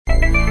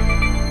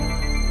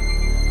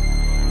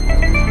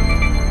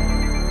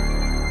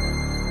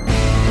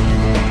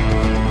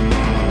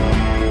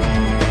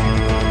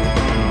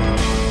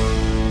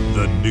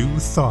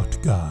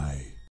Thought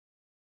Guy.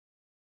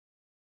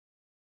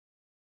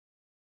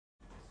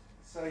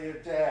 So your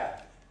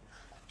dad.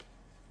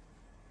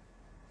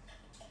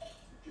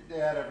 Did your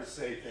dad ever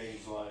say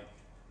things like,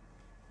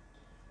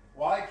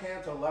 "Why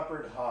can't a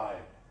leopard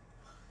hide?"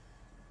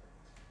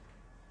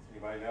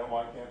 Anybody know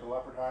why can't a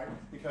leopard hide?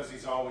 Because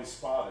he's always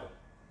spotted.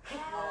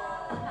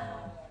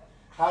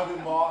 How do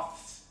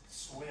moths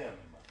swim?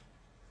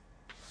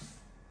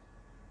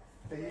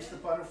 They use the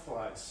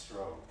butterfly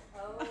stroke.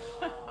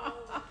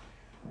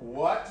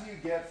 What do you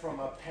get from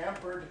a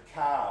pampered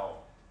cow?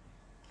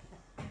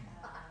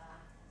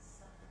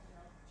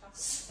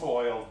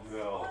 Spoiled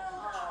milk.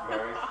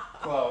 Very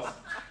close.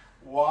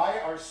 Why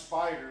are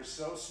spiders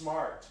so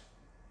smart?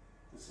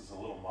 This is a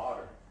little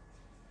modern.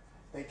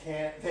 They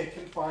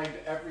can find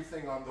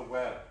everything on the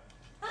web.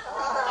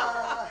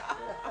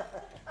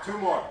 Two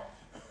more.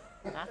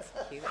 That's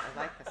cute. I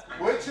like this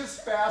one. Which is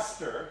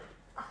faster,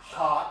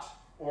 hot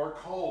or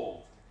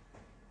cold?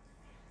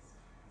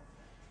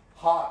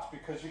 Hot,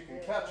 because you can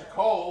catch a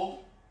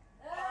cold.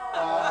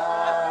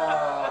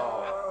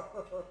 Oh.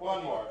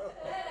 One more.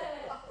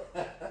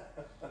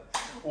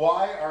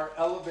 Why are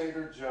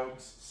elevator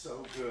jokes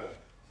so good?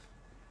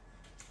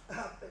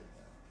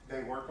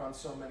 They work on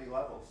so many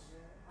levels.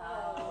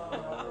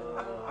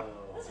 Oh.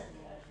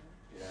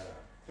 Yeah.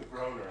 The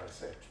groaner, I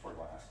saved for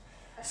last.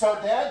 So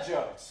dad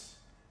jokes,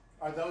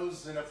 are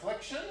those an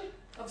affliction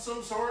of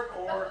some sort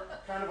or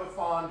kind of a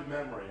fond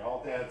memory?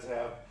 All dads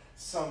have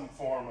some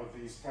form of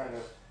these kind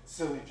of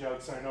silly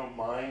jokes. I know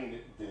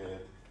mine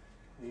did.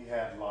 He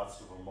had lots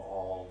of them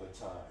all the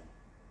time.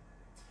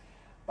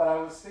 But I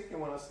was thinking,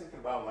 when I was thinking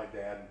about my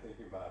dad and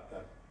thinking about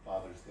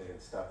Father's Day and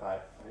stuff,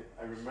 I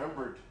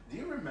remembered, do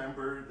you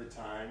remember the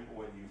time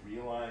when you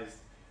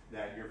realized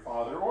that your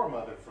father, or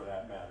mother for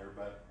that matter,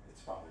 but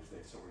it's Father's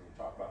Day, so we're going to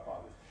talk about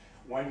fathers,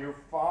 when your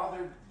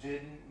father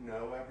didn't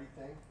know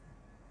everything?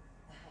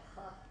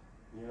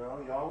 You know,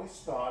 you always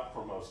thought,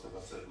 for most of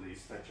us at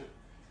least, that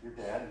your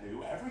dad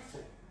knew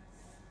everything.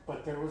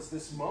 But there was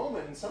this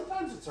moment, and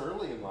sometimes it's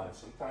early in life,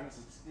 sometimes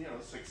it's,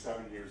 6,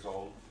 7 years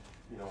old,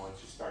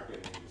 once you start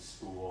getting into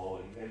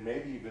school, and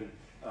maybe even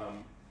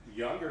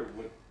younger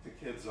with the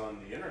kids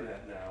on the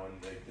internet now,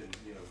 and they can,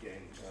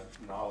 gain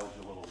knowledge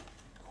a little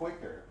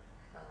quicker.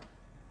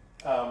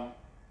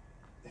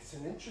 It's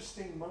an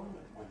interesting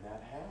moment when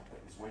that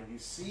happens, when you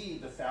see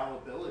the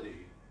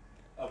fallibility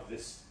of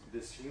this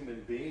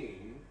human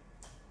being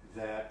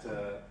that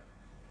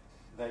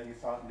you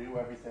thought knew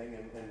everything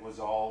and was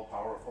all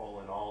powerful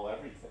and all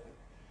everything.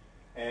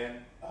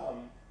 And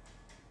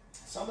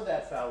some of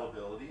that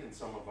fallibility in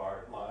some of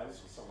our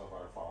lives with some of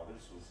our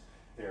fathers was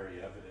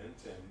very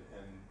evident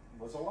and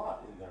was a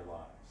lot in their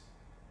lives.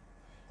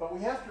 But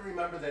we have to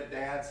remember that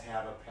dads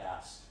have a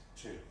past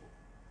too,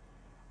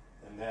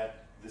 and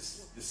that the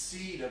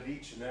seed of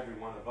each and every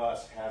one of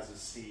us has a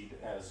seed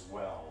as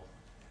well,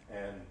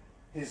 and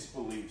his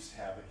beliefs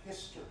have a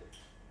history.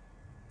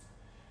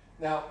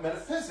 Now,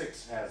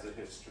 metaphysics has a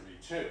history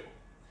too.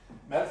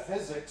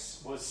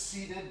 Metaphysics was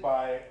seeded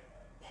by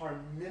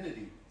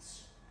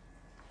Parmenides.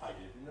 I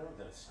didn't know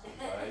this.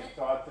 I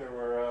thought there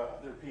were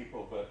other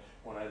people, but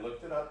when I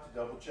looked it up to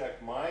double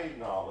check my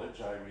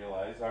knowledge, I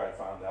realized, I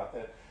found out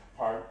that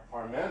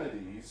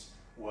Parmenides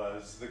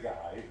was the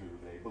guy who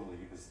they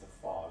believe is the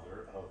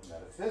father of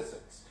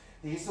metaphysics.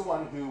 He's the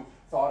one who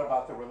thought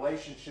about the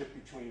relationship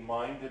between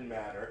mind and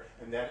matter,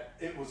 and that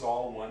it was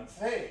all one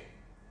thing.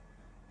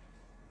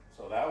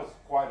 So that was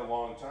quite a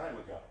long time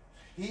ago.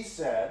 He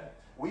said,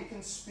 we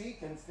can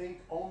speak and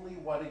think only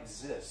what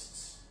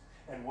exists,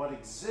 and what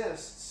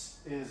exists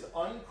is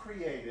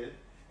uncreated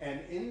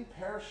and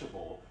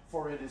imperishable,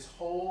 for it is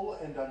whole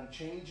and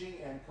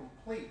unchanging and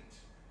complete.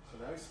 So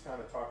now he's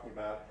kind of talking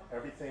about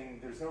everything.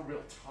 There's no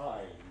real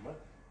time.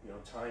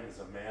 Time is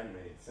a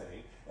man-made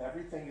thing.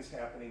 Everything is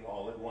happening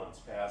all at once,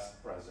 past,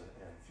 present,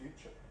 and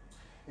future.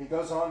 He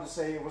goes on to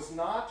say, it was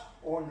not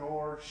or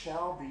nor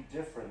shall be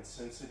different,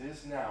 since it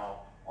is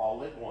now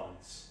all at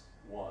once,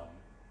 one,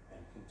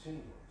 and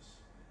continuous.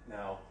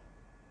 Now,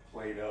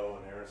 Plato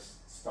and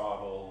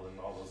Aristotle and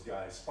all those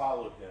guys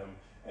followed him,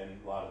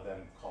 and a lot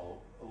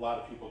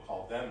of people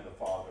call them the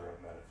father of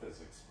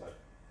metaphysics, but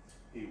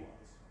he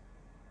was.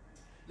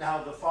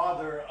 Now, the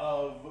father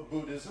of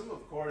Buddhism,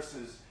 of course,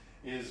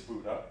 is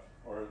Buddha,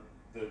 or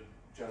the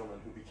gentleman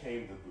who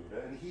became the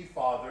Buddha, and he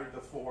fathered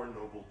the Four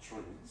Noble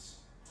Truths.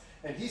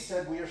 And he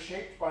said, we are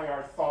shaped by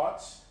our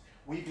thoughts.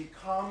 We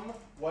become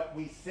what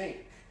we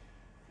think.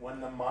 When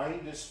the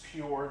mind is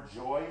pure,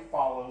 joy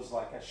follows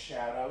like a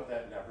shadow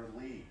that never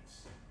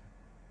leaves.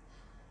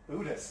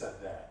 Buddha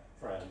said that,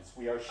 friends.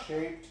 We are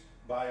shaped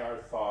by our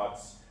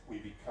thoughts. We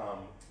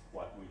become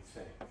what we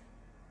think.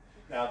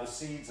 Now, the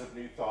seeds of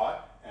New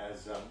Thought,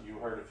 as you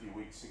heard a few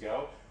weeks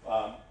ago,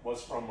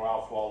 was from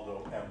Ralph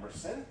Waldo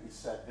Emerson. He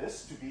said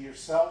this, to be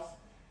yourself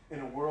in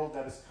a world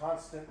that is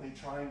constantly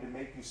trying to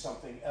make you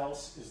something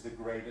else is the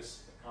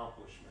greatest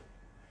accomplishment.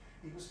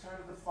 He was kind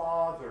of the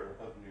father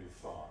of New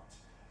Thought.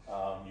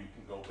 You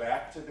can go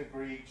back to the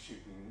Greeks, you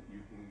can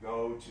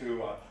go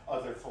to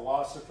other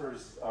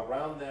philosophers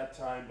around that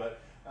time, but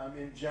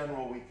In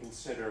general, we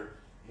consider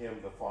him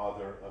the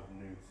father of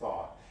New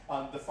Thought.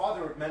 The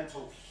father of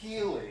mental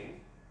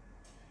healing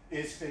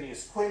is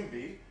Phineas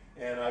Quimby,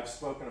 and I've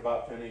spoken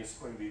about Phineas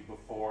Quimby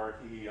before.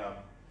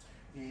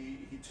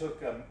 He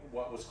took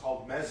what was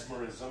called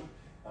mesmerism,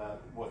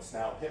 what's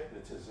now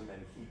hypnotism,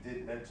 and he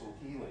did mental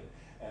healing.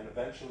 And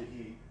eventually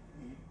he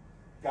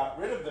got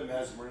rid of the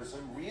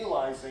mesmerism,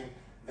 realizing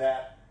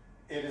that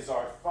it is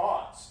our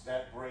thoughts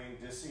that bring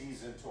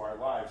disease into our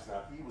lives.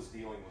 Now, he was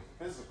dealing with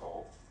the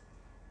physical,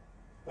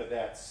 but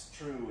that's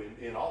true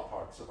in all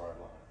parts of our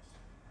lives.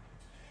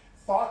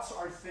 Thoughts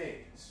are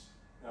things.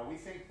 Now, we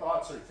think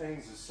thoughts are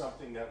things is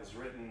something that was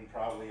written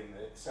probably in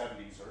the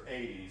 70s or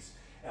 80s.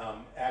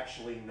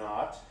 Actually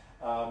not.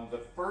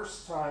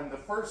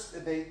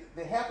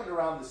 They happened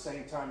around the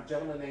same time. A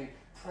gentleman named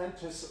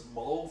Prentice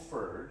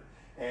Mulford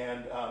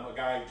and a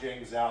guy,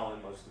 James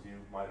Allen, most of you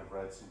might have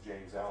read some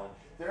James Allen.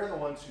 They're the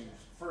ones who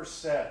first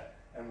said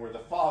and were the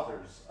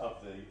fathers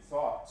of the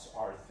thoughts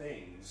are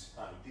things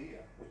idea,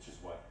 which is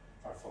what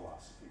our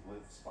philosophy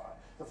lives by.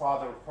 The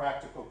father of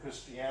practical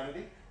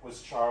Christianity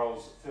was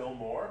Charles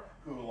Fillmore,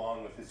 who,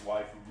 along with his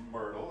wife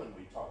Myrtle, and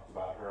we talked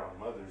about her on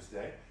Mother's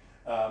Day,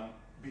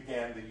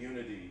 began the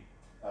Unity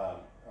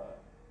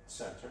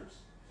Centers.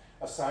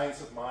 A Science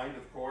of Mind,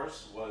 of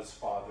course, was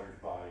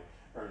fathered by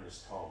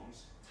Ernest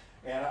Holmes.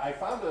 And I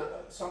found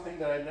something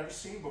that I'd never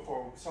seen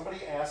before.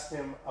 Somebody asked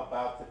him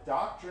about the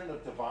doctrine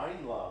of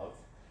divine love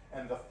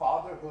and the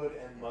fatherhood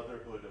and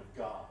motherhood of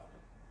God.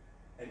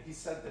 And he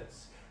said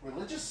this: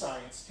 religious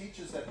science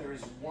teaches that there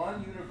is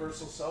one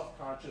universal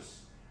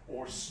self-conscious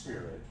or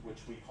spirit, which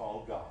we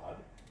call God,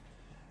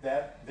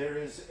 that there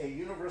is a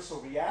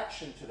universal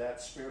reaction to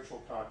that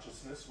spiritual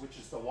consciousness, which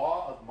is the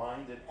law of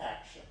mind and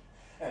action,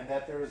 and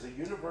that there is a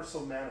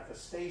universal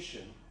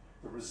manifestation,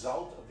 the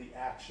result of the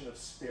action of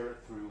spirit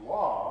through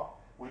law,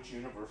 which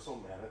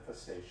universal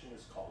manifestation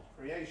is called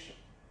creation.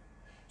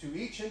 To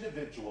each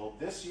individual,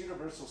 this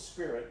universal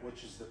spirit,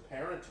 which is the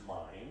parent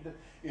mind,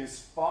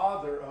 is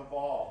father of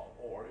all,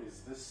 or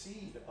is the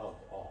seed of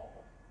all.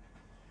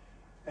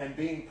 And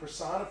being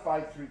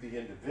personified through the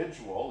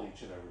individual,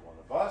 each and every one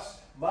of us,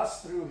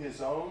 must through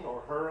his own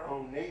or her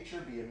own nature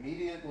be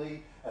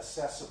immediately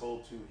accessible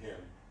to him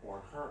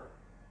or her.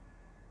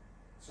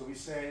 So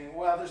he's saying,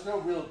 well, there's no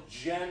real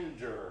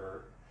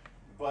gender,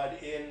 but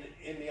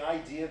in the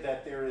idea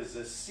that there is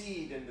a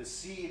seed, and the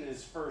seed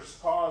is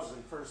first cause,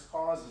 and first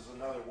cause is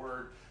another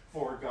word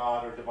for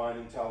God or divine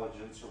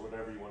intelligence or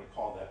whatever you want to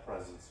call that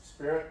presence of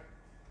spirit.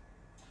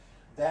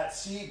 That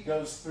seed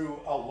goes through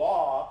a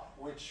law,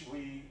 which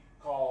we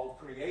call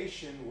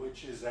creation,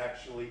 which is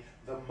actually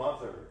the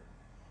mother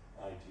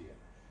idea.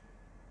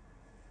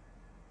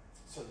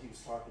 So he was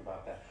talking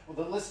about that.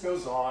 Well, the list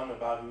goes on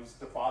about who's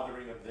the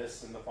fathering of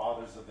this and the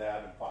fathers of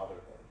that and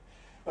fatherhood.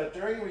 But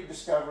during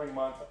Rediscovering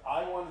Month,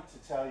 I wanted to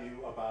tell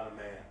you about a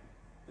man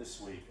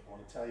this week. I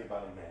want to tell you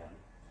about a man.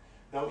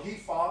 Though he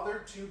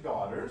fathered two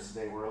daughters,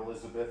 they were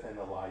Elizabeth and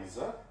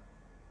Eliza.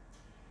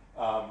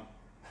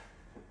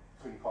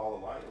 Couldn't call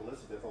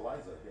Elizabeth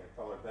Eliza. Yeah,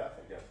 call her Beth,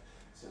 I guess,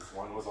 since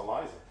one was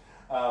Eliza.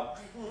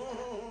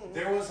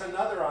 There was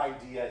another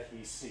idea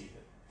he seeded.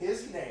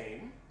 His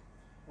name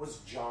was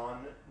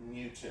John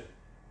Newton.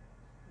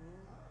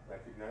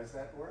 Recognize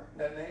that word,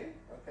 that name?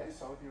 Okay,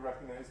 some of you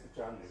recognize the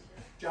John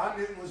Newton. John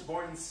Newton was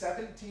born in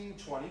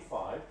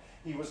 1725.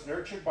 He was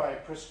nurtured by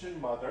a Christian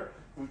mother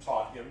who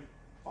taught him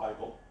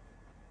Bible.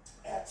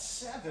 At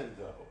 7,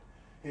 though,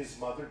 his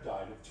mother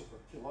died of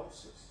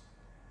tuberculosis,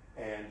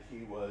 and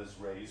he was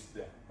raised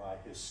then by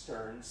his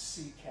stern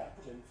sea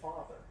captain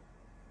father.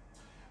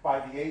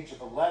 By the age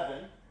of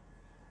 11,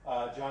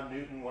 John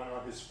Newton went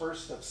on his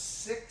first of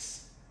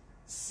 6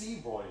 sea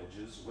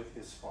voyages with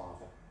his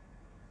father.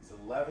 He's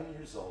 11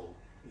 years old.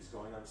 He's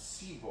going on a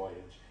sea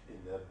voyage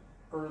in the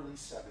early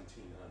 1700s.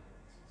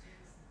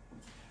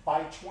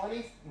 By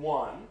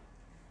 21,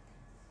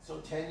 so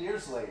 10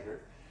 years later,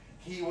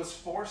 he was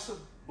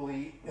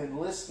forcibly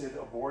enlisted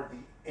aboard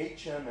the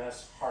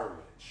HMS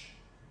Harwich.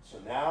 So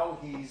now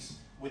he's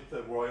with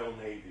the Royal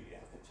Navy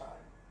at the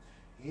time.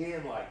 He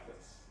didn't like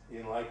this. He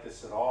didn't like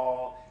this at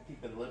all.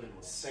 He'd been living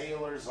with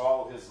sailors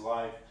all his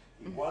life.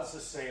 He was a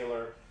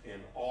sailor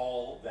in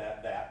all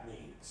that that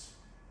means.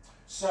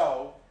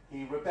 So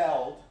he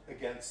rebelled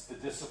against the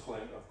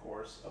discipline, of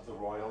course, of the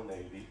Royal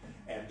Navy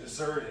and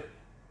deserted.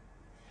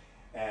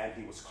 And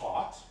he was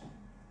caught.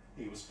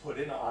 He was put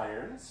in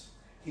irons.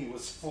 He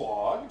was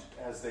flogged,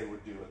 as they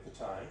would do at the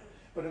time.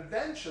 But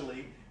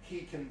eventually,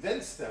 he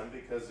convinced them,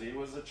 because he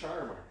was a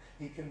charmer,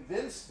 he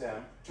convinced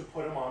them to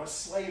put him on a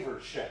slaver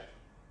ship.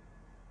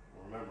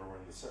 Remember, we're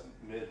in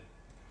the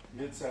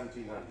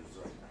mid-1700s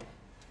right now.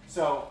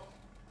 So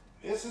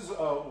this is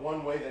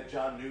one way that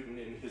John Newton,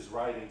 in his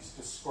writings,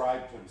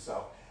 described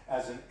himself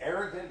as an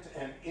arrogant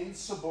and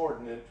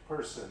insubordinate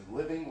person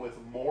living with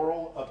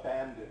moral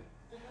abandon.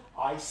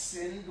 I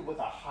sinned with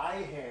a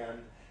high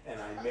hand, and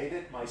I made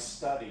it my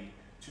study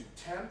to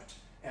tempt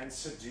and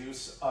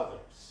seduce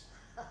others.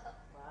 Wow.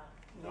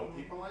 Know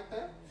people like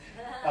that?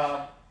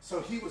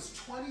 So he was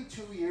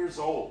 22 years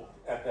old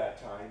at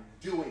that time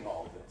doing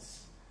all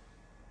this.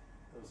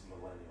 Those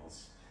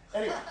millennials.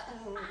 Anyway,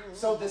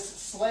 so this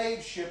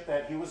slave ship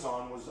that he was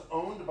on was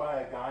owned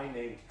by a guy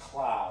named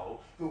Clow,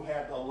 who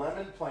had a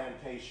lemon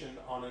plantation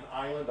on an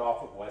island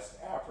off of West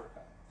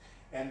Africa.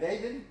 And they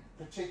didn't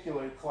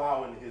particularly,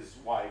 Clow and his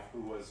wife,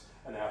 who was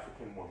an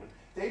African woman,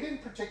 they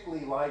didn't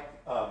particularly like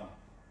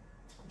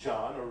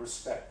John or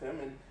respect him,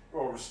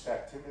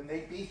 and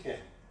they beat him.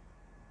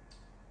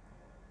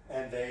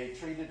 And they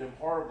treated him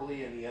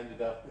horribly, and he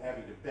ended up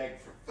having to beg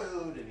for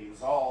food, and he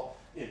was all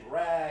in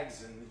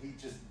rags, and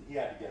he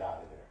had to get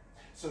out of there.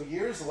 So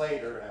years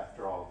later,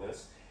 after all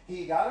this,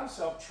 he got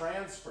himself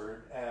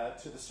transferred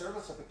to the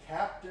service of a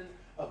captain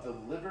of the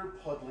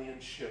Liverpudlian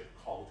ship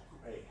called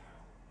Greyhound.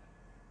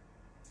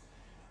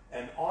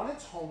 And on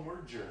its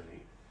homeward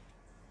journey,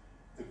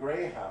 the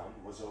Greyhound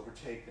was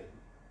overtaken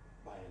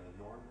by an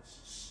enormous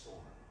storm.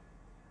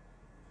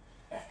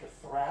 After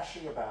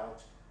thrashing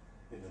about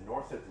in the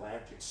North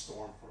Atlantic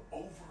storm for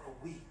over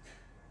a week.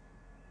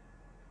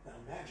 Now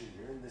imagine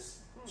you're in this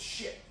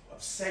ship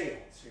of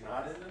sails. You're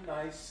not in a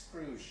nice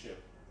cruise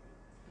ship,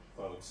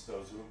 folks,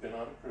 those who have been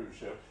on a cruise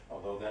ship,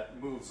 although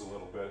that moves a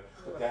little bit,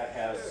 but that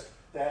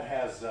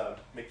has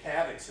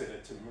mechanics in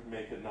it to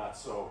make it not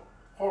so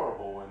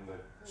horrible when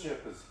the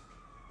ship is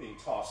being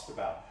tossed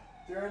about.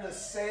 They're in a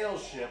sail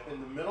ship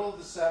in the middle of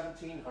the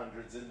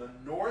 1700s in the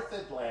North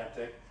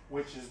Atlantic,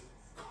 which is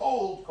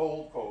cold,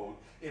 cold, cold,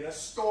 in a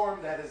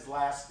storm that has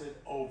lasted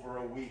over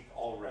a week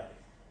already.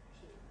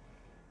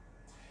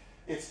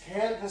 Its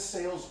canvas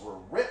sails were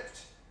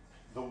ripped.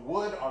 The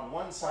wood on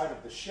one side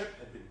of the ship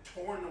had been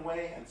torn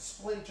away and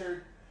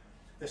splintered.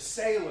 The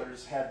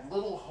sailors had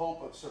little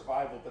hope of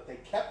survival, but they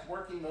kept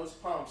working those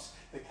pumps.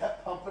 They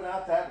kept pumping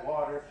out that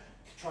water,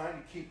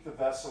 trying to keep the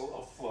vessel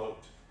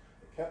afloat.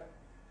 They kept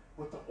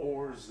with the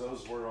oars,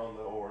 those were on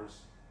the oars.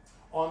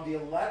 On the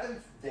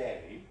 11th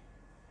day,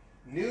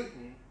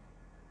 Newton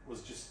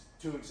was just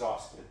too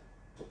exhausted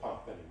to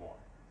pump anymore.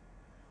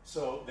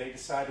 So they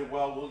decided,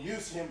 well, we'll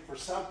use him for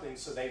something,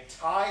 so they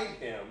tied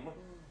him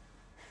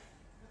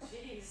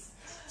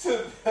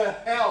to the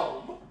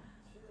helm.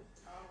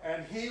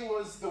 And he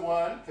was the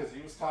one, because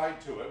he was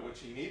tied to it, which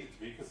he needed to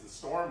be, because the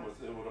storm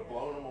it would have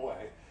blown him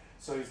away.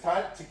 So he's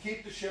tied to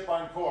keep the ship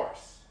on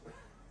course.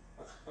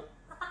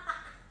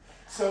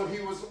 So he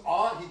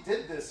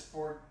did this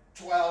for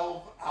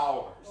 12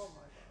 hours,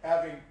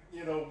 having,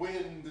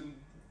 wind and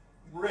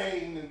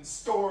rain and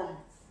storm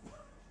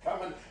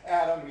coming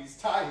at him. He's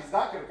tied. He's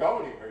not going to go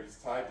anywhere. He's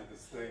tied to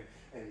this thing,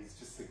 and he's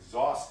just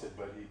exhausted,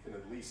 but he can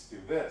at least do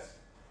this.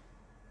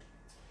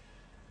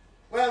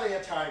 Well, he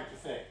had time to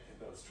think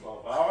in those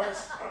 12 hours.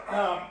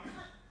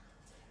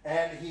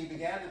 And he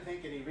began to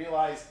think, and he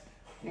realized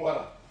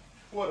what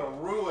a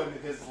ruin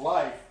his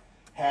life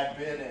had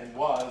been and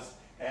was,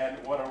 and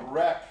what a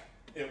wreck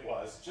it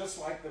was. Just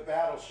like the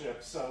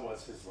battleship, so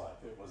was his life.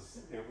 It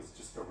was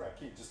just a wreck.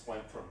 He just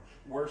went from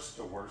worst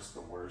to worst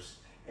to worst,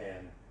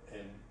 and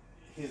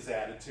his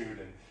attitude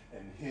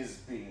and his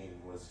being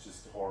was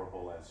just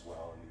horrible as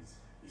well. And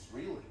he's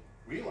really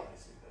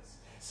realizing this.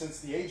 Since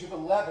the age of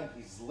 11,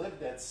 he's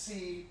lived at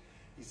sea.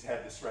 He's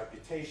had this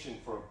reputation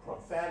for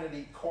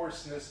profanity,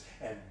 coarseness,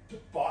 and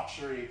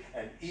debauchery,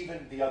 and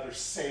even the other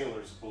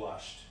sailors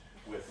blushed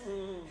with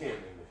him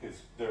and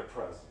their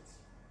presence.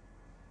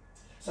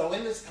 So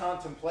in this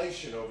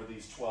contemplation over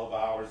these 12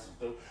 hours of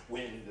the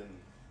wind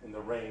and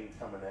the rain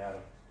coming at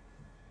him,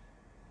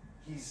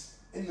 he's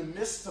in the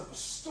midst of a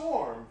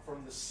storm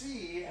from the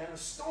sea, and a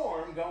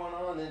storm going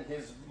on in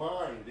his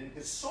mind, in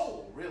his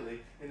soul, really,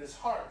 in his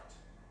heart.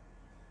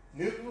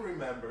 Newton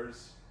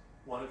remembers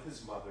one of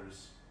his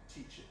mother's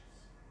teachings,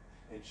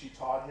 and she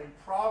taught him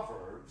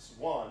Proverbs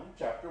 1,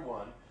 chapter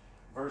 1,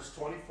 verse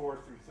 24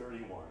 through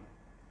 31,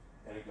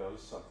 and it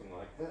goes something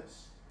like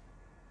this.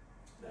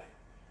 Now,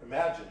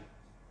 imagine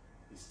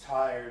he's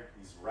tired,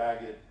 he's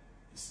ragged,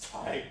 he's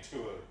tied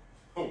to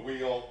a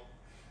wheel.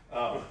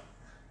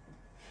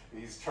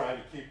 He's trying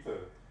to keep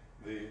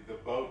the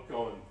boat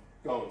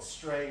going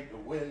straight. The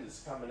wind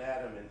is coming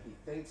at him, and he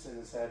thinks in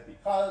his head,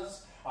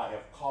 because I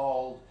have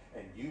called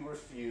and you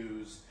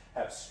refused,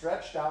 have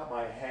stretched out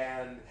my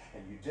hand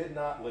and you did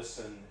not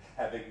listen,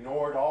 have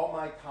ignored all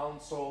my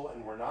counsel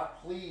and were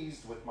not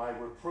pleased with my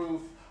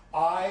reproof,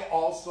 I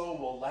also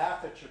will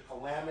laugh at your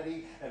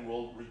calamity and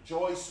will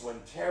rejoice when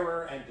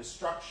terror and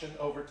destruction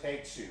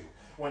overtakes you.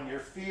 When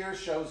your fear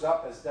shows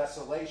up as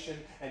desolation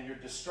and your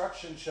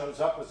destruction shows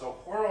up as a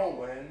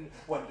whirlwind,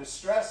 when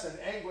distress and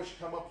anguish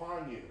come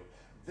upon you,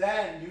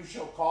 then you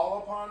shall call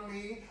upon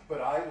me,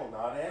 but I will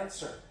not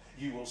answer.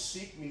 You will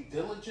seek me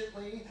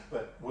diligently,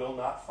 but will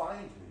not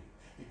find me.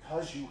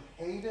 Because you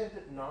hated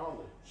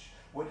knowledge,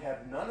 would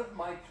have none of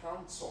my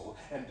counsel,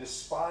 and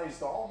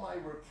despised all my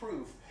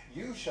reproof,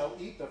 you shall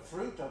eat the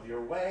fruit of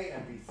your way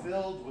and be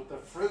filled with the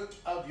fruit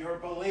of your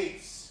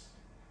beliefs.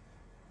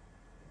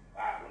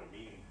 Wow, what a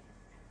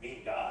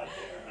mean God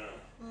there,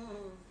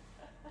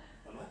 huh?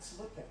 But let's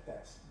look at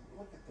this.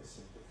 Look at this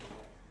in a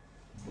different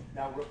way.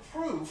 Now,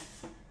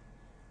 reproof,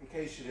 in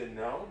case you didn't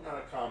know, not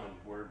a common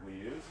word we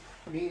use,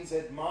 means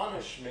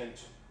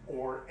admonishment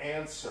or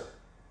answer.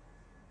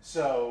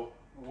 So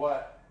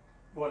what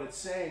what it's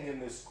saying in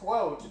this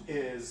quote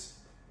is,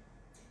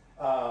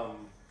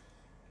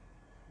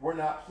 we're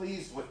not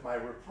pleased with my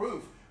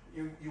reproof.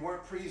 You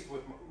weren't pleased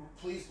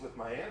with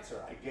my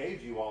answer. I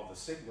gave you all the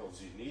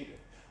signals you needed.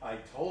 I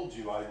told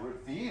you, I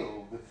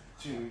revealed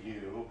to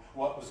you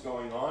what was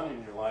going on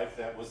in your life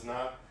that was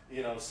not,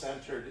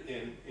 centered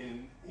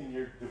in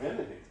your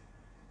divinity.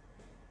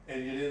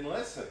 And you didn't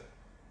listen.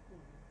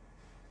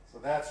 So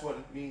that's what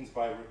it means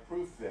by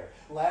reproof there.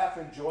 Laugh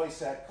and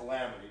rejoice at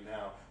calamity.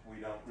 Now,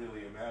 we don't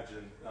really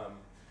imagine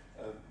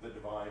the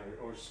divine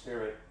or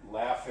spirit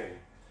laughing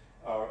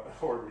or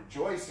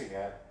rejoicing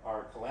at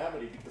our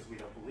calamity, because we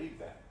don't believe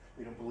that.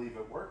 We don't believe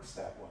it works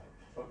that way.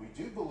 But we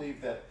do believe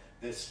that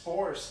this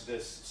force,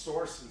 this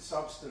source and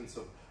substance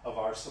of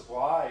our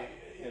supply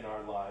in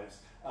our lives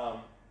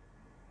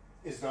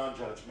is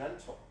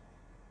non-judgmental.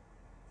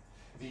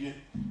 The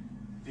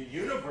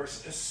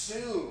universe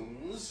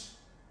assumes,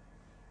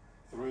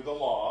 through the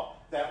law,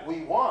 that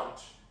we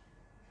want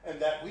and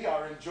that we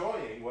are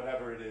enjoying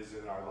whatever it is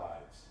in our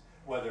lives.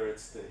 Whether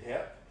it's the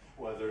hip,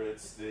 whether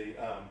it's the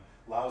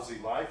lousy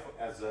life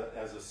as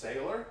a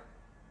sailor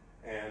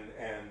and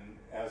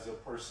as a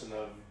person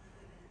of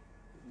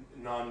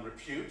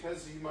non-repute,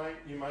 as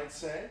you might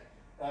say.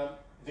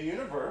 The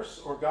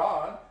universe, or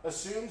God,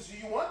 assumes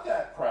you want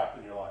that crap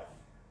in your life.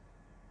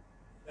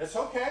 It's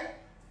okay.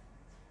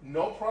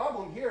 No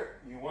problem here.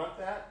 You want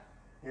that?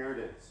 Here it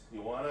is.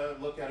 You want to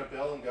look at a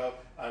bill and go,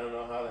 I don't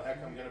know how the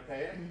heck I'm going to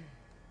pay it? You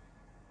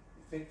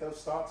think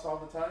those thoughts all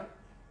the time?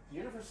 The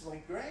universe is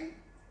like, great.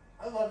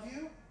 I love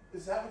you.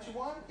 Is that what you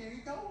want? Here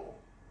you go.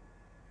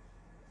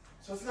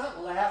 So it's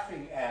not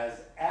laughing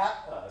at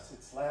us,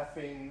 it's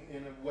laughing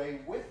in a way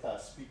with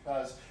us,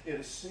 because it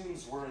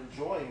assumes we're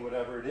enjoying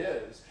whatever it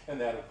is,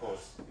 and that, of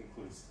course,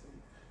 includes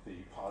the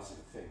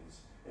positive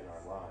things in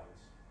our lives.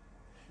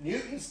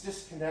 Newton's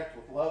disconnect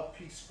with love,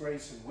 peace,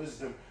 grace, and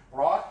wisdom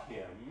brought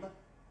him,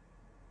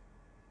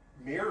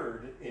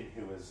 mirrored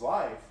into his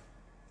life,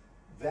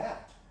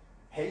 that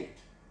hate,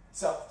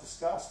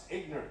 self-disgust,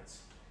 ignorance.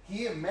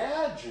 He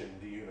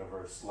imagined the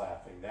universe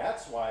laughing.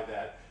 That's why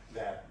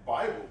that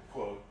Bible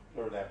quote,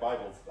 or that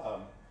Bible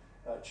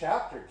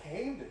chapter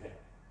came to him,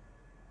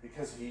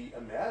 because he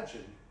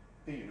imagined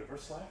the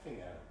universe laughing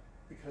at him.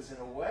 Because in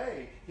a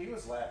way, he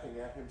was laughing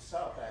at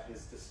himself, at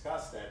his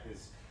disgust, at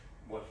his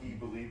what he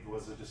believed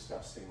was a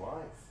disgusting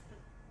life,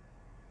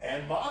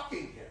 and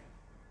mocking him.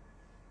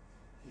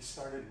 He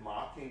started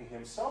mocking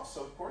himself,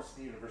 so of course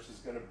the universe is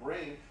going to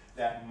bring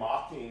that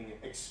mocking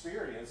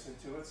experience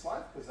into its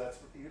life, because that's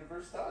what the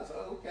universe does.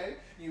 Oh, okay,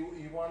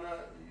 you wanna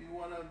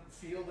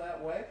feel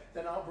that way?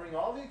 Then I'll bring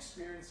all the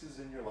experiences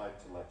in your life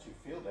to let you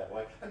feel that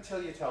way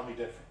until you tell me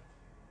different.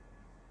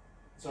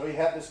 So he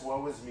had this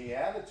woe is me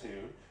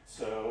attitude,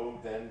 so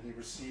then he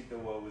received the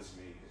woe is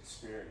me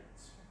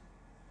experience.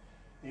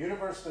 The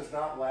universe does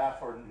not laugh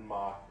or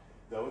mock,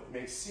 though it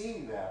may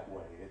seem that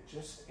way. It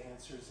just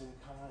answers in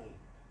kind.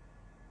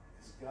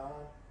 Because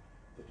God,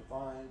 the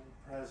divine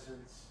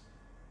presence,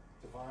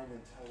 divine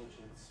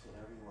intelligence,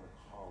 whatever you want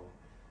to call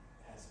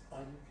it, has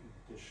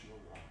unconditional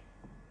love.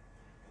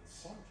 And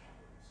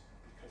sometimes,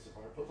 because of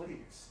our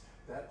beliefs,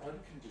 that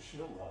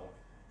unconditional love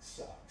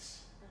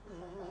sucks.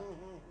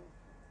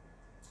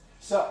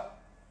 So,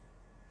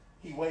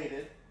 he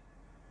waited,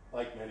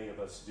 like many of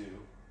us do,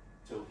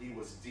 till he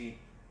was deep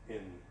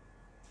in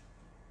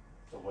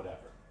the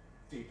whatever,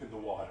 deep in the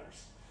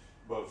waters,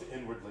 both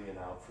inwardly and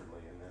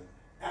outwardly. And then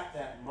at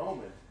that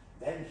moment,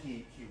 then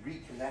he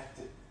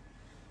reconnected.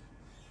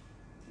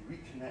 He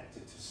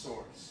reconnected to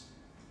Source.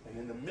 And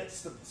in the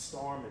midst of the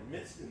storm, in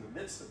the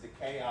midst of the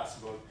chaos,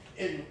 both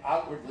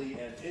outwardly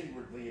and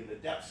inwardly, in the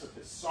depths of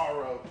his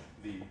sorrow,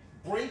 the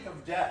brink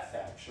of death,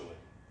 actually,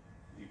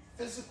 the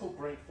physical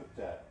brink of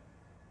death,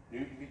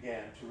 Newton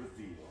began to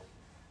reveal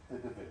the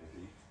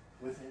divinity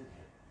within him.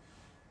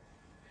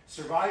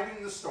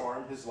 Surviving the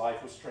storm, his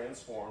life was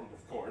transformed,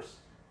 of course.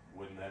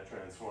 Wouldn't that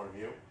transform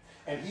you?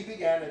 And he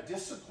began a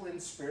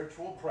disciplined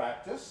spiritual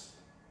practice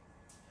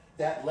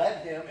that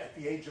led him, at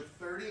the age of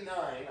 39,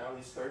 now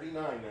he's 39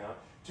 now,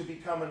 to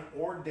become an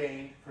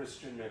ordained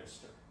Christian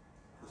minister.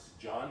 This is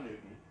John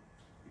Newton,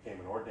 became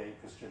an ordained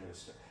Christian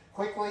minister.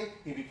 Quickly,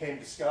 he became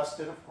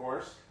disgusted, of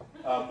course,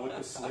 with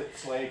the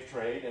slave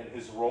trade and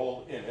his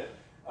role in it,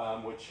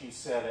 which he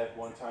said at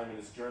one time in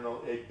his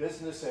journal, a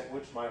business at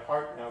which my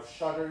heart now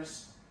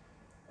shudders.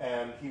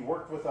 And he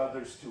worked with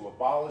others to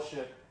abolish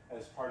it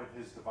as part of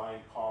his divine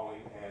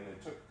calling, and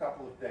it took a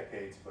couple of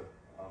decades, but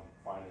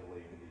finally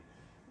in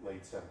the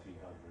late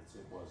 1700s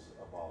it was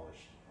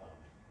abolished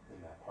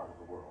in that part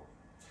of the world.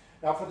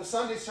 Now for the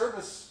Sunday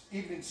service,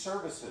 evening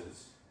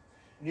services,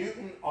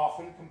 Newton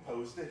often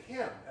composed a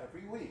hymn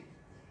every week,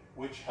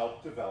 which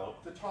helped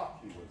develop the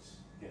talk he was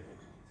giving.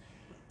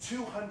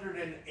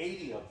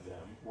 280 of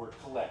them were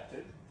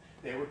collected.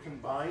 They were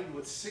combined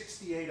with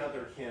 68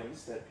 other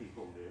hymns that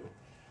people knew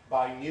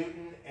by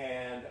Newton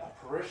and a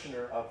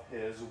parishioner of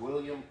his,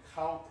 William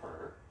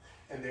Cowper,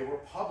 and they were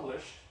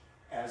published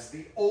as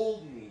the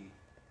Olney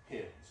hymns,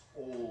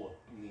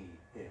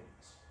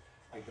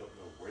 I don't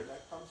know where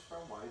that comes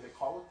from, why they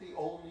call it the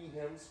Olney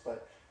hymns,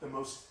 but the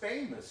most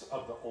famous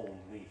of the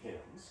Olney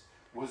hymns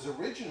was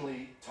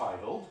originally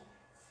titled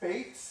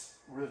Faith's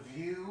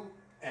Review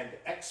and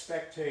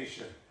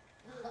Expectation.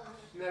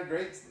 Isn't that a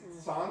great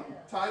song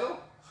title?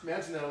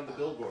 Imagine that on the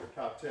Billboard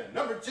Top 10.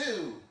 Number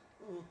 2,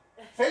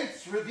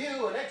 Faith's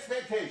Review and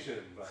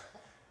Expectation.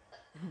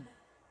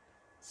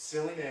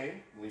 Silly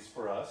name, at least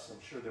for us.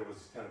 I'm sure there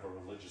was kind of a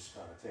religious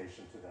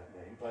connotation to that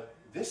name. But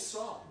this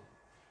song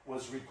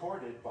was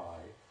recorded by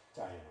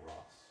Diana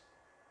Ross,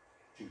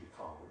 Judy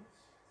Collins,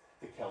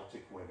 the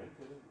Celtic Women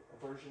did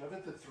a version of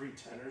it. The Three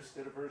Tenors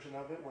did a version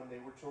of it when they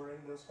were touring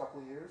those couple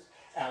of years.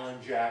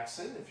 Alan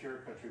Jackson, if you're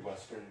a country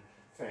western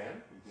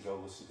fan, you can go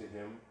listen to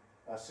him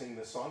sing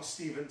this song.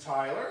 Steven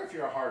Tyler, if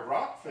you're a hard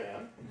rock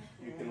fan,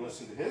 you can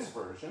listen to his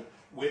version.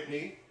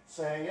 Whitney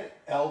sang it.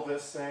 Elvis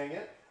sang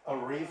it.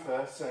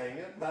 Aretha sang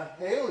it.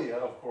 Mahalia,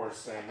 of course,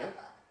 sang it.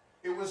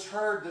 It was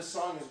heard, this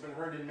song has been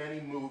heard in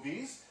many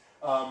movies,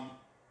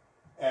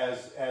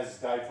 as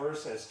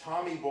diverse as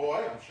Tommy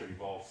Boy. I'm sure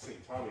you've all seen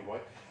Tommy Boy.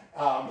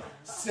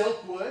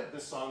 Silkwood,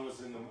 this song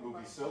was in the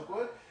movie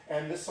Silkwood,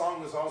 and this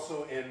song was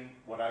also in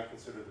what I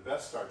consider the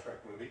best Star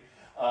Trek movie,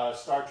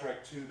 Star Trek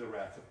II, The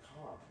Wrath of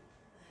Khan.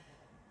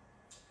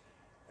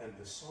 And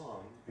the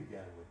song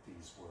began with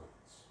these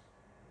words: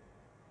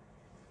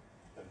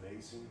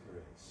 Amazing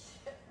grace,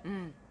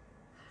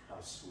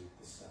 how sweet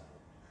the sound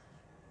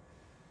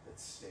that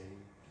saved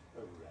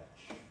a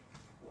wretch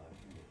like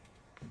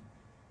me.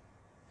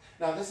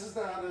 Now, this is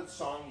not a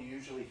song you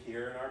usually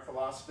hear in our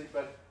philosophy,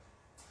 but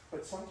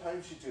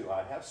sometimes you do.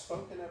 I have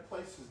spoken at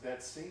places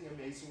that sing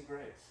Amazing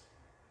Grace.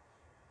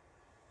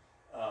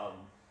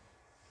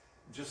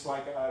 Just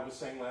like I was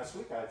saying last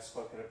week, I've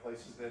spoken at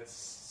places that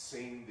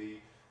sing the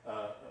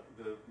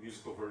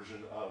musical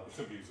version of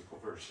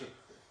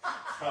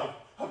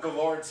of the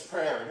Lord's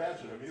Prayer.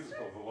 Imagine a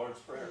musical of the Lord's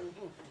Prayer.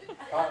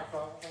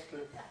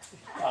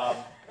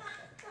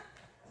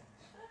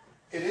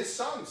 It is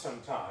sung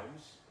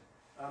sometimes,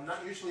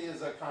 not usually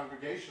as a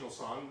congregational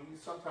song,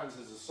 sometimes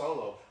as a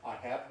solo. I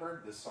have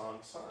heard this song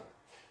sung.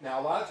 Now,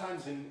 a lot of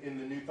times in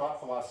the New Thought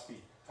philosophy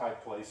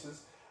type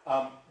places,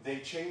 they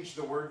change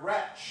the word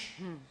wretch.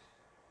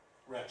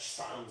 Wretch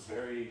sounds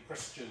very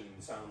Christian,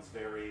 sounds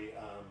very,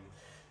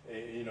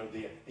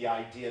 the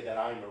idea that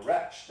I'm a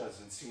wretch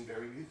doesn't seem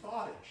very New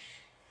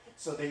Thought-ish.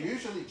 So they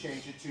usually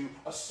change it to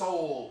a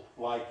soul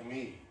like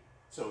me.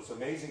 So it's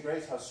Amazing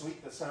Grace, how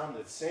sweet the sound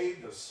that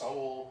saved a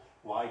soul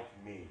like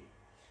me.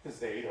 Because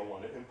they don't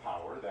want to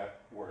empower that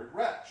word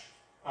wretch.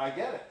 I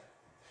get it.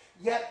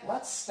 Yet,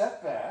 let's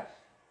step back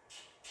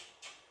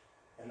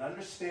and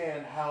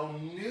understand how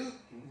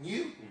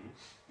Newton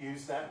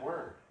used that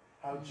word.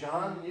 How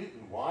John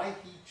Newton, why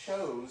he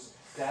chose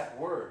that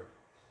word.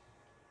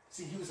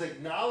 See, he was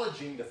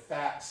acknowledging the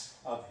facts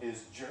of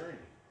his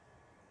journey.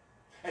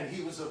 And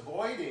he was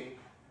avoiding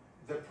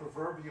the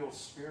proverbial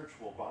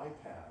spiritual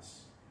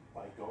bypass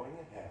by going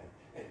ahead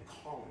and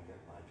calling it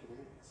like it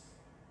is.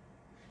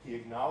 He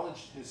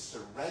acknowledged his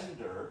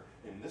surrender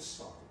in this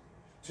song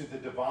to the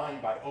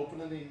divine by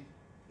openly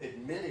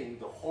admitting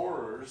the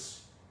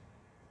horrors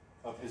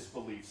of his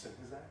beliefs and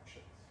his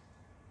actions.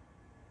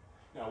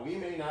 Now, we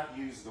may not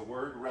use the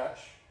word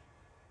wretch,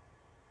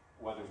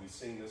 whether we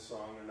sing this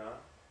song or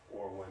not,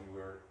 or when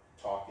we're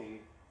talking,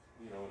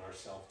 in our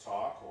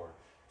self-talk, or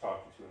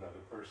talking to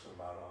another person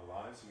about our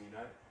lives.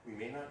 We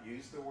may not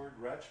use the word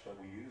wretch, but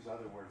we use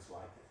other words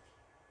like it.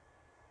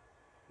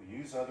 We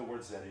use other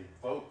words that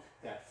evoke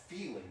that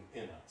feeling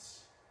in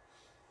us.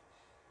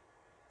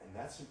 And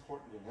that's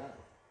important to know.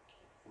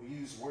 We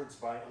use words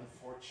by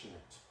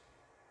unfortunate,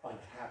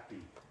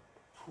 unhappy,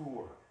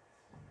 poor,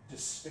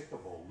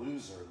 despicable,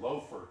 loser,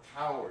 loafer,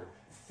 coward,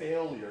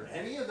 failure,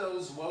 any of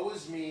those woe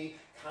is me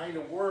kind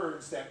of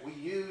words that we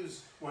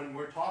use when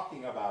we're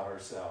talking about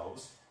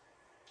ourselves,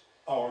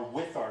 or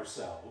with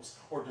ourselves,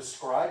 or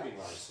describing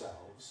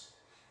ourselves.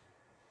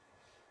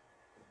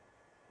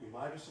 You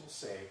might as well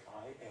say,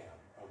 I am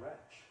a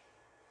wretch,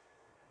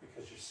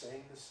 because you're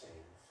saying the same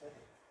thing.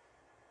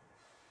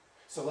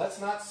 So let's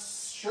not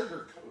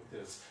sugarcoat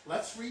this.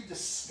 Let's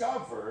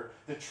rediscover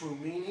the true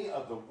meaning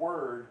of the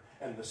word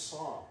and the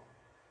song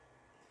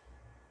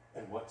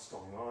and what's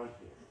going on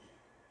here.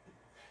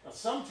 Now,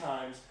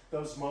 sometimes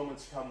those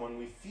moments come when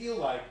we feel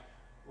like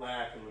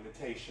lack and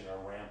limitation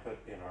are rampant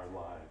in our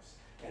lives,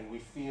 and we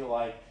feel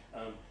like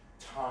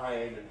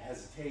time and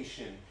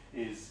hesitation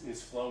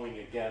is flowing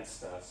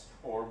against us,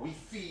 or we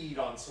feed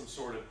on some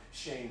sort of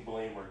shame,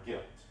 blame, or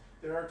guilt.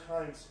 There are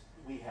times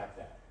we have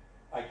that.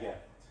 I get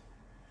it.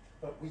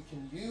 But we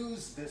can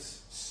use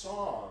this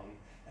song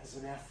as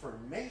an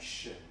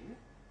affirmation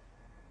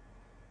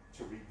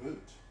to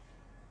reboot,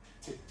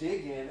 to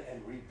dig in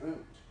and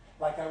reboot.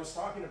 Like I was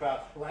talking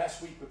about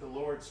last week with the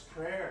Lord's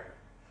Prayer,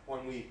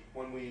 when we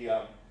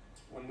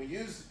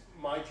use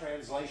my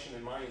translation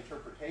and my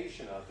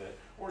interpretation of it,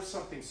 or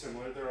something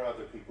similar. There are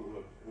other people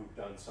who've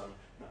done some,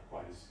 not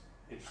quite as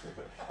interesting,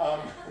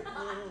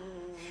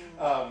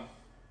 but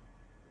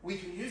we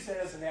can use that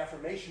as an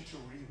affirmation to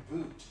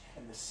reboot.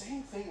 And the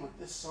same thing with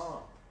this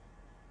song.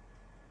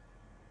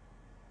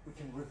 We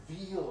can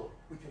reveal,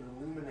 we can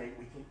illuminate,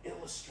 we can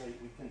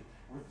illustrate, we can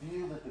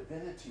reveal the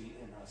divinity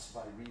in us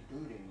by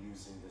rebooting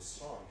using this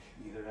song,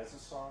 either as a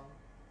song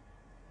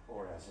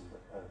or as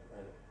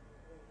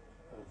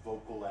a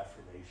vocal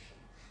affirmation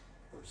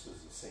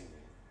versus a singing.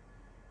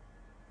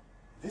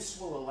 This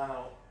will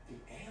allow the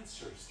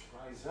answers to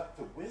rise up,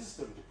 the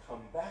wisdom to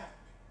come back.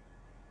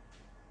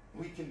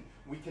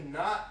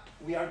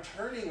 We are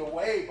turning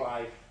away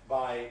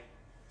by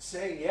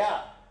saying,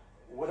 yeah,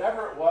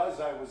 whatever it was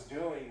I was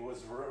doing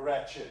was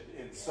wretched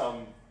in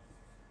some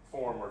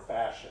form or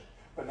fashion.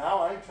 But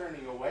now I'm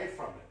turning away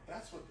from it.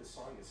 That's what this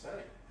song is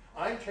saying.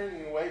 I'm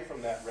turning away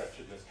from that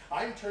wretchedness.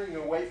 I'm turning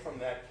away from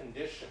that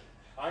condition.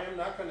 I am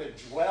not going to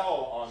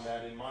dwell on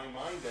that in my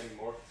mind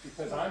anymore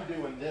because I'm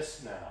doing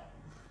this now.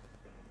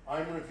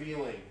 I'm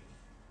revealing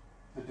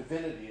the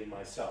divinity in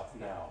myself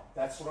now.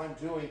 That's what I'm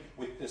doing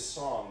with this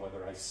song,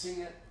 whether I sing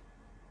it,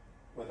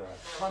 whether I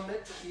hum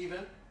it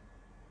even,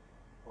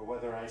 or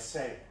whether I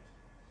say it.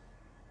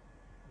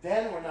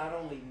 Then we're not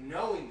only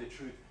knowing the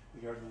truth,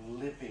 we are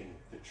living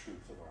the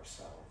truth of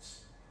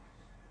ourselves.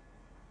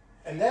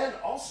 And then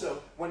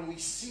also, when we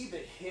see the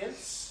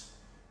hints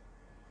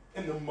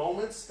in the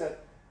moments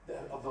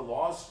of the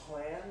law's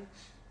plan,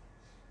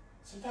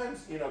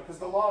 sometimes, because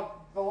the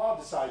law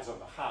decides on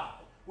the how.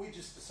 We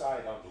just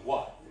decide on the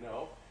what,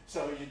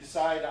 So you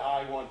decide,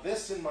 I want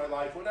this in my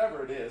life,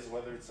 whatever it is,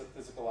 whether it's a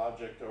physical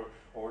object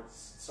or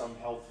some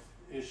health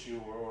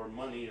issue or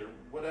money or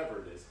whatever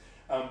it is.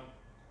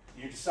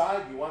 You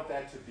decide you want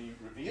that to be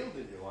revealed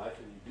in your life,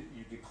 and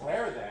you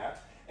declare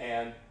that,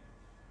 and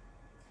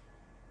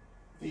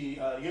the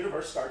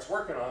universe starts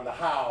working on the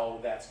how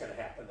that's going to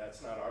happen.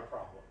 That's not our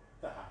problem,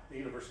 the how. The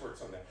universe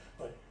works on that.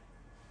 But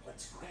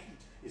what's great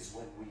is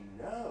when we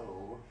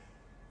know,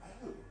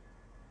 oh,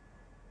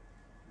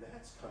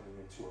 that's coming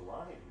into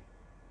line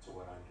to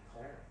what I'm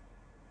declaring.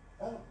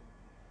 Oh,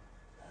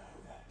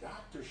 that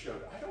doctor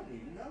showed up. I don't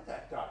even know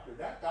that doctor.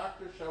 That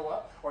doctor show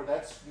up, or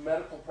that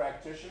medical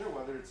practitioner,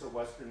 whether it's a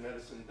Western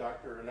medicine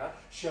doctor or not,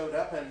 showed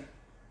up, and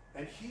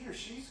he or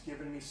she's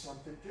given me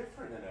something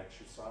different, an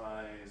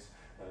exercise,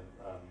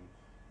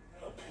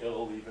 a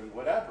pill even,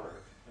 whatever,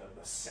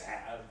 a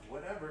salve,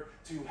 whatever,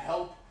 to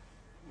help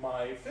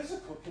my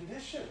physical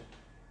condition.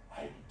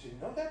 I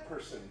didn't know that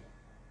person.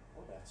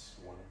 Well, that's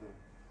one of the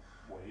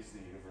ways the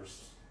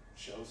universe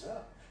shows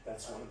up.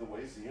 That's one of the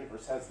ways the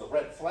universe has the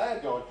red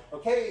flag going,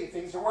 okay,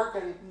 things are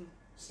working,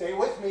 stay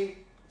with me,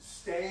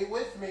 stay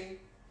with me.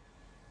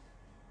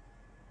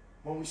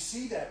 When we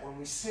see that, when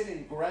we sit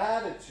in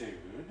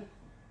gratitude,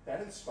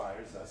 that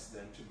inspires us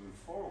then to move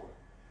forward,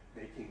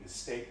 making the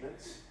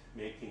statements,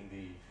 making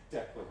the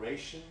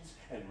declarations,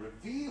 and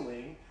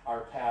revealing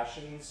our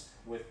passions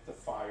with the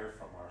fire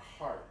from our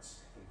hearts,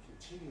 and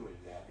continuing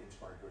that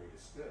into our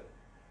greatest good.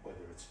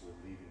 Whether it's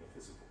relieving a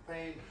physical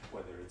pain,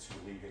 whether it's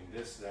relieving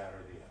this, that,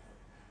 or the other.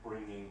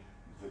 Bringing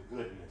the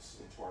goodness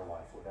into our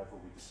life, whatever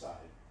we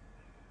decide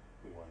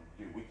we want to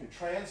do. We can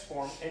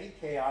transform any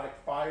chaotic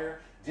fire,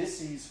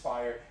 disease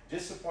fire,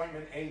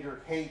 disappointment,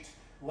 anger, hate,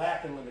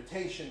 lack, and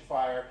limitation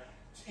fire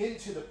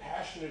into the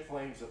passionate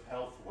flames of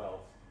health,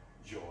 wealth,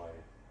 joy,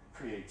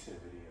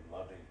 creativity, and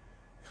loving,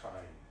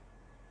 kind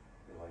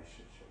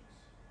relationships.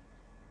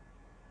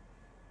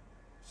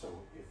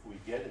 So if we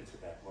get into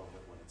that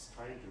moment when it's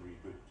time to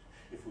reboot,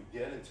 if we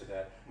get into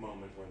that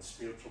moment when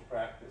spiritual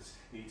practice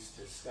needs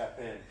to step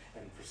in,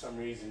 and for some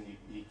reason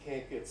you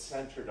can't get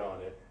centered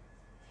on it,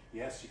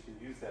 yes, you can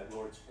use that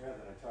Lord's Prayer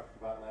that I talked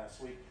about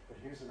last week, but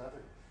here's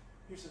another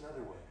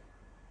way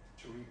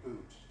to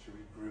reboot, to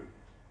regroup.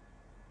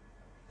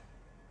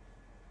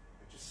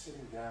 You're just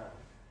sitting down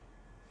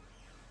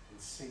and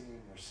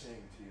singing or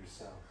saying to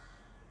yourself,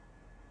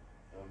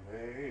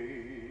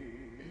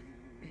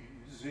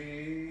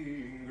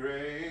 Amazing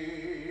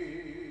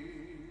grace,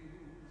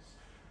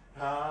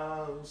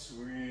 how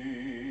sweet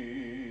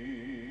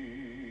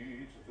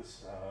the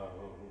sound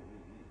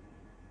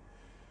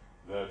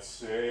that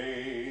saved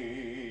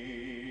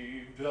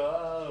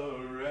a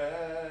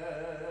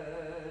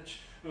wretch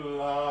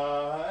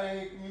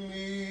like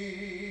me.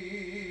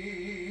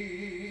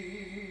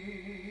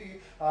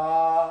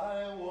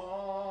 I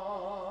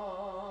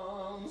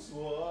once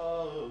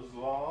was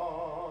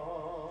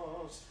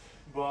lost,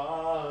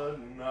 but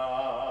now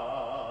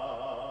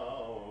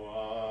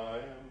I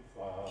am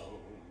found.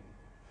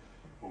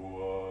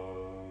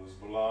 Was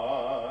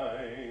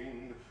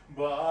blind,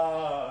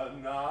 but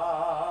now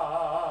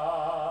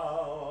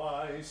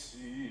I see.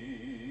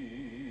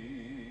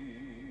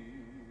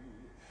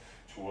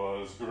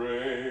 'Twas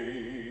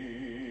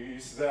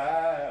grace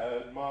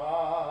that my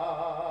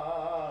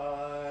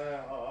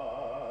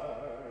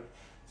heart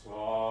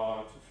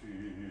taught to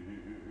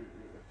fear,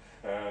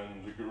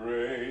 and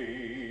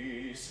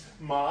grace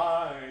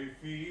my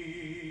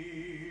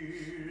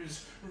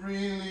fears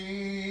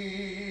relieved.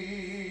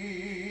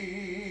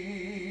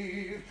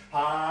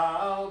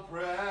 How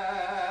precious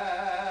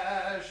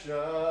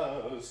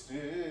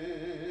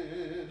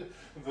did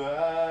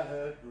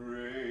that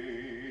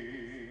grace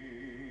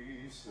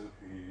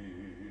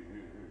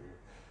appear,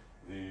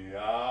 the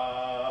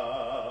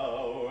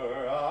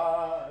hour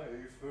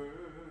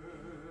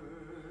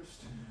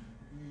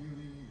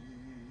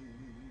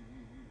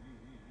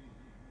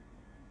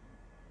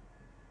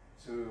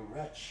to the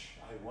wretch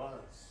I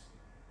was.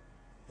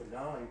 But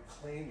now I'm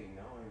claiming,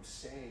 now I'm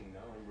saying,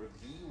 now I'm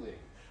revealing,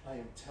 I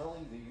am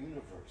telling the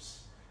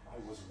universe, I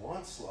was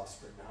once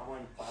lost, but now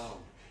I'm found.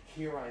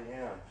 Here I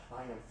am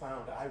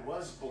found. I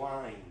was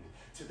blind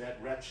to that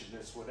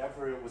wretchedness,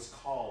 whatever it was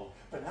called,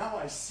 but now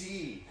I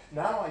see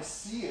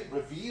it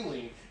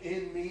revealing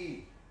in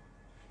me.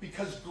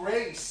 Because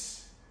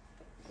grace,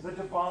 the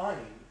divine,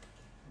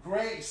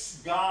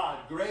 grace, God,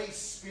 grace,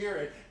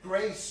 Spirit,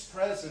 grace,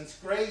 presence,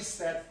 grace,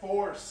 that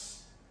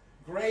force,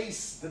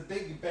 grace, the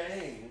Big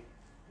Bang,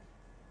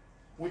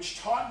 which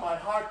taught my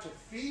heart to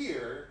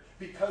fear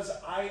because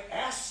I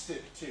asked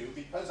it to,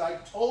 because I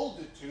told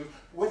it to,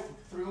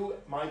 through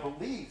my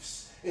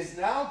beliefs, is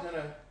now going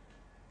to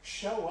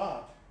show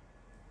up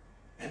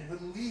and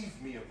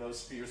relieve me of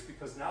those fears,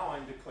 because now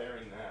I'm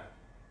declaring that.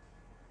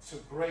 So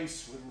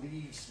grace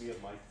relieves me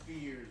of my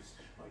fears,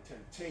 my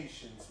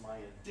temptations, my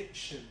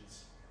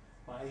addictions,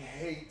 my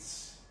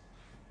hates,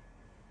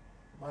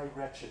 my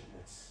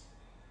wretchedness.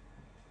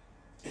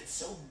 It's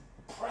so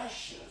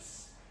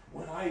precious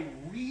when I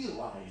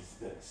realize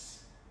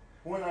this,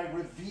 when I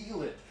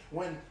reveal it,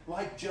 when,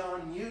 like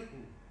John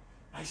Newton,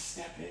 I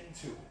step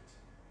into it.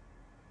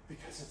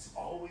 Because it's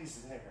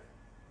always there,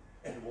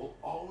 and will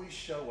always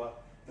show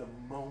up the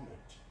moment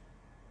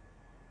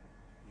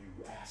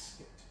you ask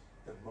it,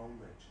 the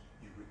moment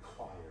you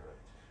require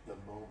it,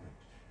 the moment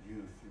you,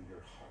 through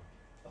your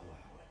heart,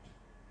 allow it.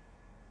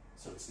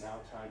 So it's now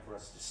time for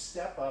us to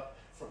step up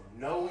from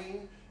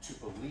knowing to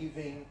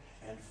believing,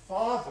 and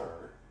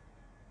Father,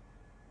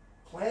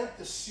 plant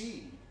the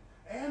seed,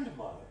 and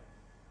Mother,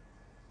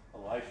 a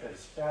life that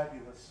is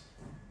fabulous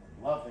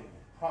and loving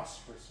and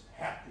prosperous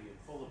and happy and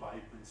full of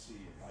vibrancy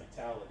and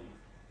vitality.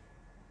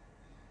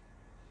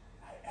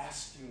 I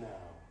ask you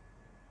now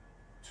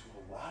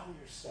to allow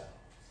yourselves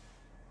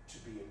to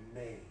be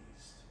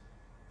amazed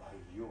by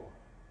your